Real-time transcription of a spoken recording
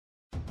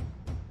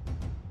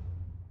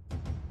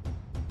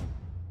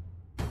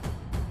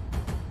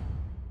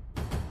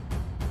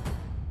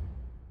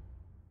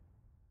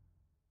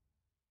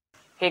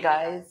Hey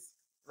guys,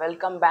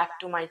 welcome back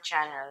to my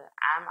channel.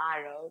 I'm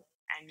AARAV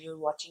and you're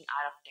watching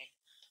AARAV Tech.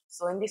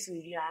 So in this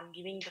video, I'm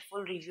giving the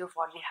full review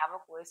for the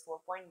havoc-os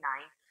 4.9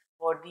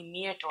 for the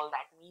Miatoll,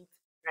 that means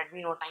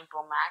Redmi Note 9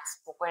 Pro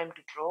Max, Poco M2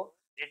 Pro,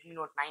 Redmi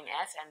Note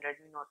 9S and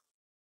Redmi Note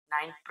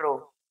 9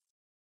 Pro.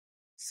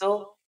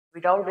 So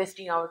without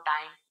wasting our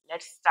time,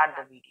 let's start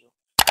the video.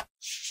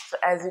 So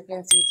as you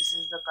can see, this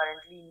is the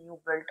currently new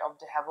build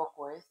of the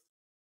havoc-os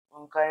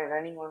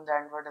running on the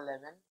Android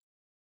 11.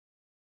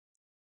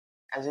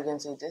 As you can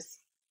see, this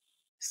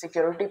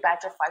security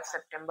patch of 5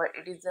 September.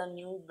 It is a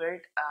new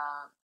build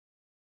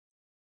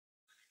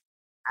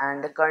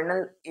and the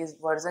kernel is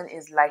version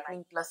is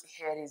Lightning Plus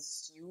here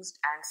is used,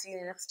 and C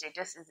Linux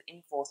status is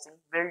enforcing.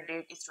 Build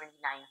date is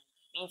 29.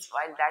 Means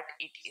while that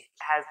it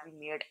has been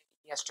made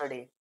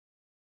yesterday.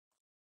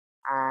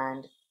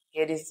 And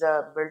here is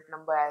the build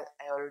number, as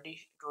I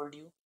already told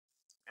you.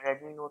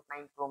 Redmi Note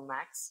 9 Pro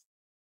Max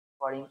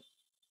according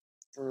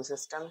to the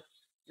system.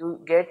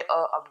 You get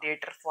a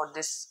updater for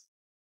this,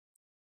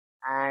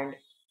 and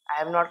I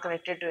have not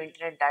connected to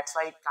internet, that's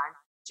why I can't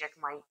check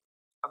my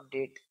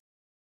update.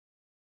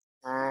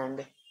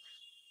 And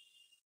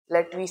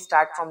let me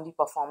start from the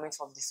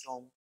performance of this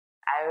ROM.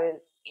 I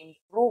will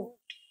improve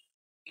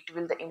it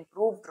will the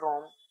improved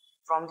ROM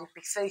from the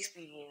pixel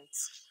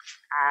experience,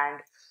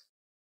 and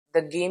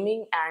the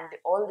gaming and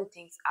all the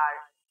things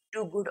are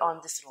too good on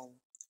this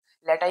ROM.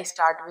 Let I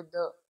start with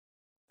the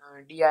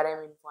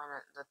DRM info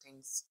and the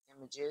things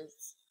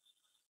images.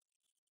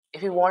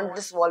 If you want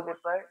this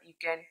wallpaper, you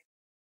can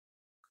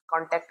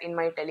contact in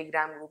my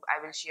Telegram group. I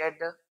will share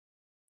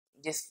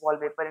this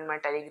wallpaper in my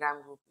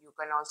Telegram group. You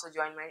can also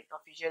join my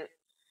official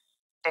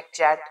tech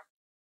chat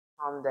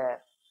on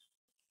there.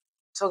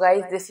 So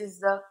guys, this is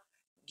the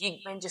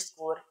Geekbench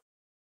Score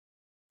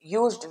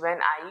used when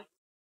I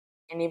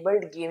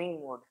enabled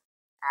gaming mode,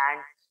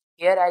 and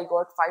here I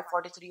got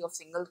 543 of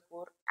single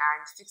core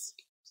and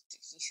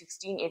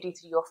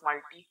 1683 of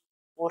multi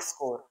core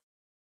score.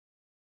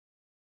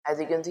 As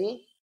you can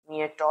see,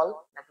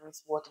 Miatoll, that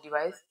means both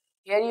device.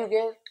 Here you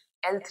get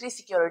L3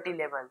 security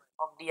level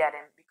of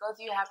DRM, because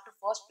you have to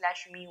first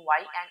flash MIUI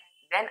and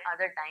then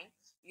other time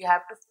you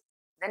have to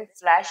then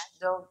flash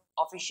the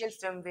official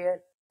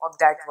firmware of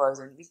that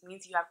version, which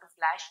means you have to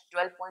flash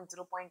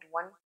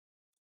 12.0.1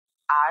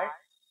 R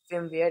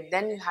firmware,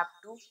 then you have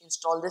to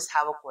install this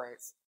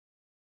havoc-os.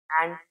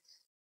 And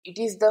it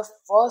is the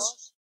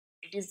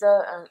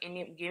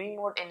in gaming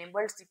mode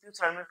enabled CPU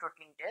thermal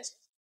throttling test.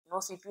 No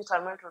CPU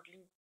thermal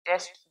throttling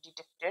test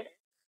detected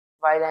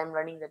while I am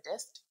running the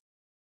test.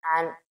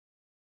 And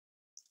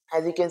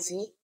as you can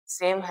see,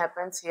 same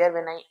happens here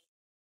when I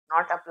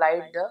not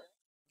applied the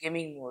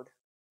gaming mode.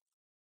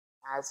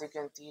 As you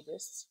can see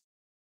this,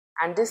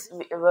 and this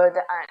were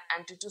the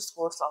Antutu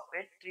scores of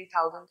it: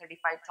 3,000,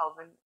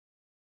 35,000.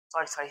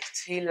 Sorry,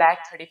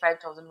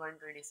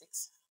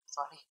 3,35,126.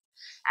 Sorry,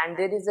 and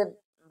there is a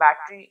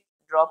battery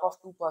drop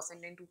of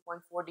 2% and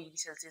 2.4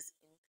 degrees Celsius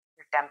in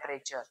the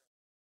temperature.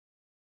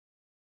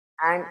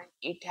 And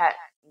it had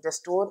the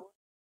score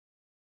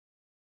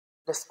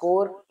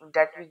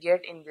that we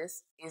get in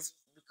this is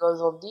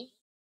because of the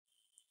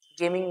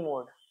gaming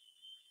mode.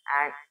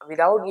 And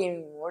without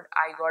gaming mode,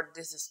 I got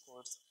this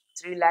scores: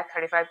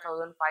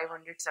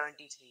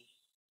 3,35,573.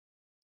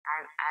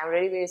 And I'm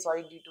very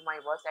sorry due to my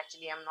voice.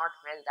 Actually, I'm not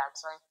well.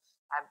 That's why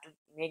I have to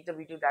make the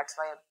video. That's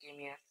why I came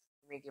here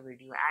to make a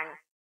video. And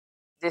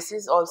this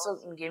is also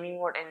in gaming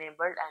mode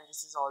enabled, and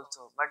this is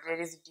also, but there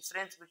is a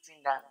difference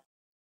between them.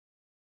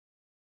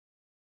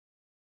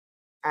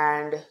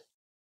 And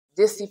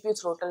this CPU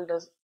throttle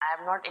I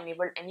have not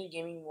enabled any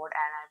gaming mode,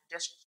 and I've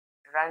just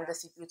run the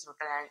CPU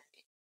throttle, and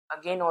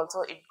again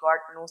also it got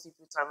no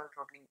CPU thermal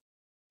throttling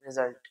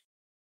result.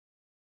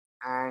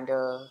 And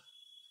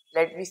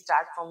let me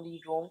start from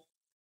the ROM.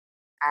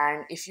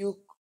 And if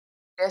you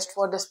test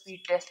for the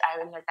speed test, I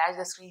will attach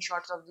the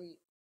screenshots of the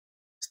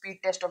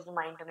speed test of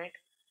my internet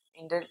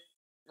in the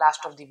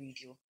last of the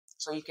video,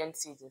 so you can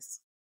see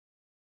this.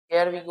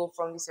 Here we go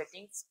from the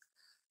settings.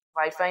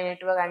 Wi-Fi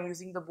network, I'm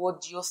using the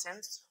both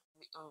GeoSense.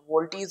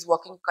 VoLTE is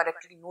working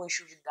correctly, no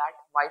issue with that.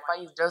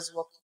 Wi-Fi does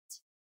work.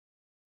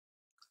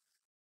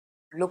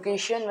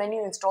 Location, when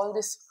you install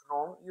this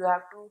ROM, you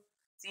have to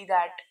see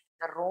that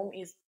the ROM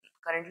is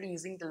currently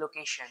using the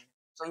location,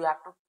 so you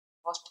have to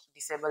first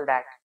disable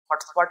that.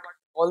 Hotspot,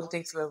 all the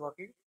things were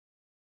working.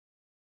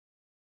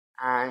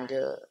 And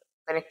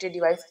connected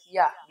device,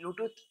 yeah,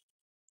 Bluetooth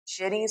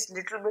sharing is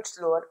little bit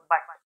slower,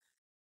 but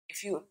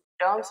if you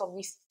terms of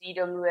these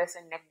TWS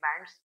and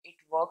neckbands, it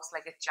works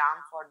like a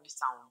charm for the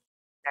sound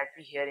that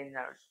we hear in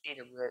the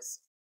TWS.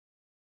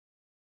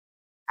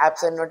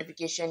 Apps and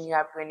notification, you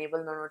have to enable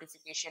the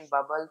notification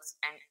bubbles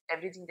and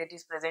everything that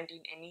is present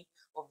in any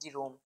of the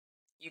ROM.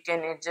 You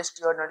can adjust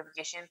your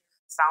notification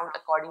sound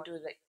according to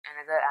the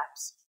another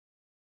apps.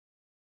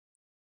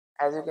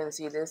 As you can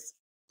see, this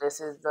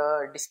is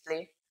the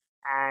display,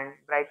 and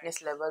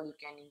brightness level you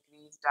can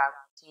increase, dark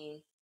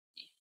theme.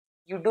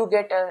 You do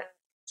get a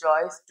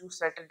choice to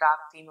set a dark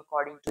theme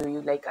according to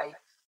you. Like I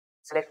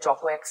select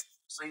Choco X,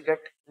 so you get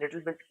little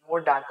bit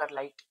more darker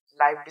light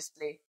live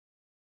display,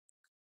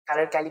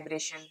 color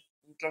calibration.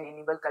 You can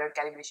enable color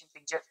calibration,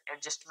 picture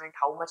adjustment,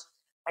 how much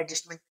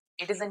adjustment.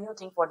 It is a new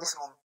thing for this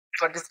ROM,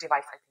 for this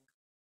device, I think.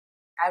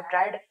 I've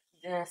tried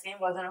the same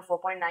version of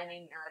 4.9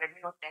 in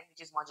Redmi Note 10,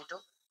 which is Mojito,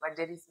 but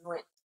there is no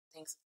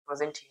things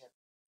present here.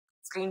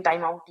 Screen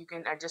timeout, you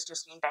can adjust your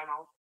screen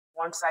timeout.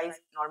 Font size,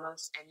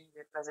 normals,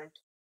 anywhere present.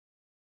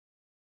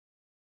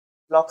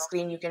 Lock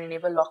screen, you can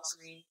enable lock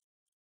screen.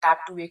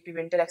 Tap to wake,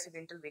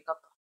 accidental wake up.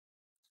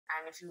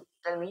 And if you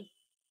tell me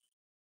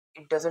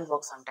it doesn't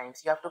work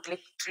sometimes, you have to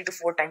click 3 to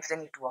 4 times, then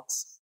it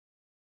works.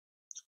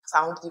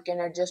 Sound, you can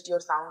adjust your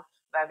sound,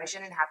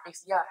 vibration and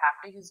haptics. Yeah,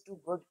 haptic is too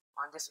good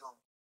on this ROM.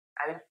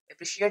 I will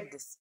appreciate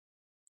this.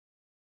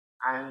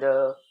 And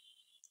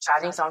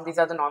charging sound, these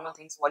are the normal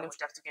things. Volume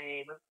steps you can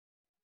enable.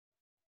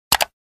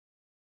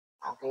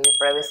 Okay,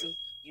 privacy,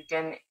 you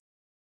can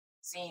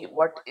see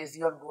what is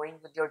you're going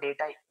with your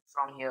data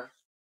from here.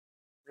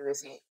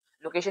 Privacy,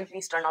 location,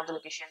 please turn off the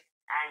location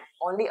and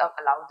only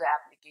allow the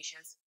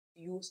applications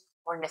to use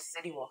for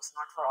necessary works,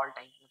 not for all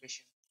time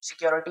location.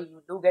 Security,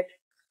 you do get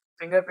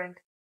fingerprint,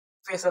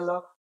 face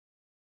unlock,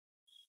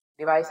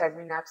 device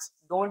admin apps.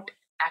 Don't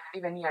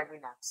active any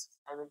admin apps.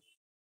 I will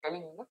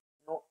telling you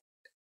no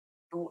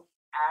to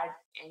add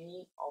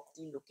any of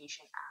the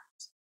location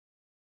apps.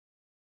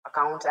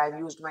 Accounts, I've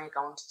used my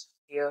accounts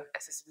here.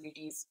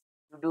 Accessibilities,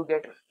 you do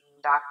get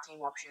dark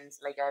theme options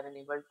like I've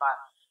enabled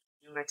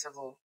few minutes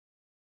ago.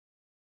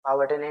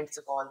 Power button ends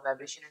the call,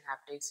 vibration and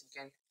haptics, you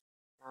can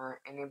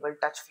enable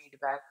touch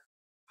feedback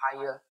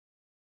higher.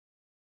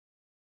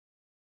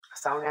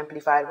 Sound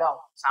amplifier, wow,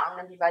 sound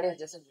amplifier is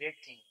just a great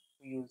thing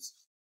to use.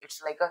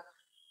 It's like a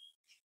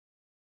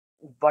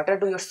butter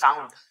to your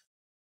sound.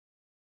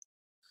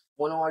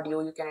 Mono audio,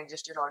 you can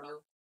adjust your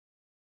audio.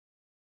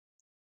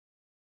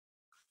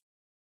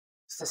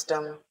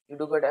 System, you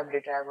do get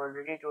updater, I've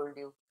already told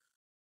you.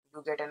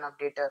 You get an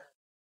updater.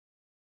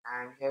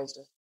 And here's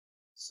the,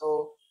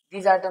 so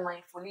these are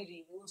my fully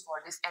reviews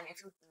for this. And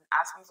if you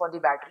ask me for the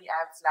battery,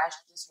 I have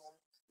flashed this ROM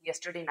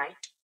yesterday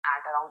night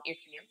at around 8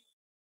 p.m.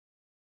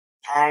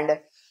 and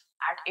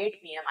at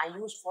 8 p.m. I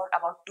used for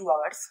about 2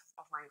 hours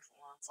of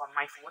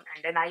my phone,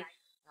 and then I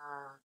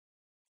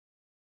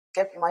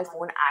kept my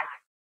phone at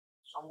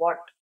somewhat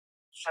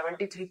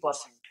 73%.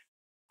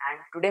 And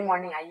today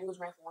morning I used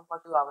my phone for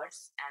 2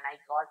 hours and I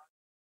got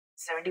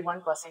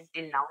 71%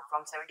 till now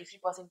from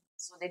 73%.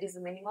 So there is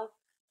a minimal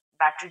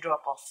battery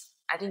drop off.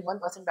 I think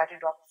 1% battery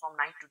drop from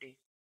night to day.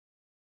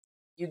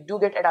 You do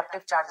get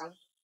adaptive charging,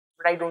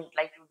 but I don't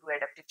like to do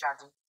adaptive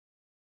charging.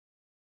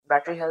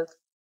 Battery health,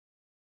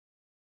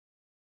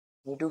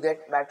 you do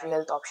get battery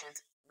health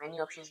options, many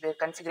options where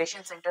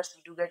configuration centers,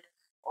 you do get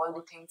all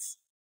the things,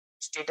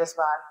 status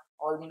bar,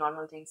 all the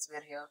normal things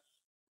were here,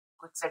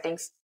 quick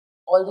settings,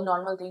 all the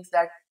normal things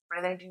that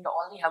present in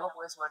all the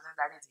havoc-os version,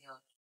 that is here.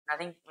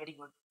 Nothing very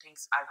good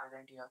things are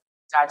present here.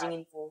 Charging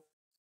info,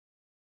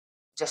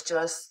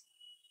 gestures,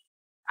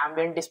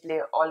 ambient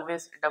display,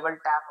 always double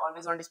tap,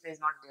 always on display is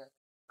not there,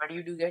 but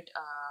you do get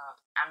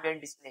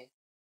ambient display.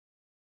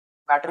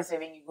 Battery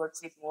saving, you got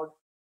sleep mode,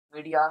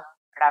 media,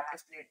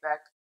 adaptive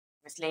playback,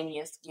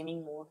 miscellaneous,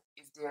 gaming mode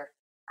is there.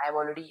 I have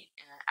already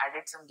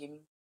added some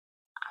gaming.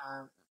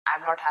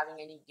 I'm not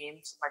having any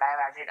games, but I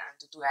have added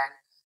Antutu and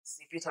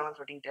CPU thermal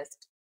throttling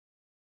test.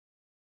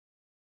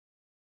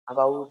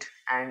 About,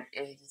 and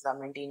it is a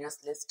maintenance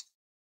list.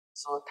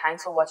 So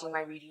thanks for watching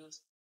my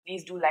videos.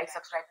 Please do like,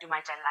 subscribe to my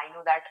channel. I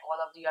know that all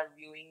of you are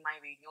viewing my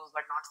videos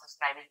but not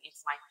subscribing.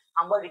 It's my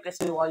humble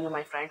request to all you,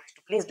 my friends,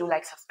 to please do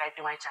like, subscribe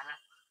to my channel.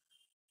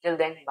 Till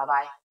then, bye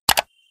bye.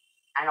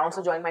 And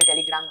also join my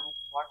Telegram group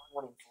for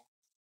more info.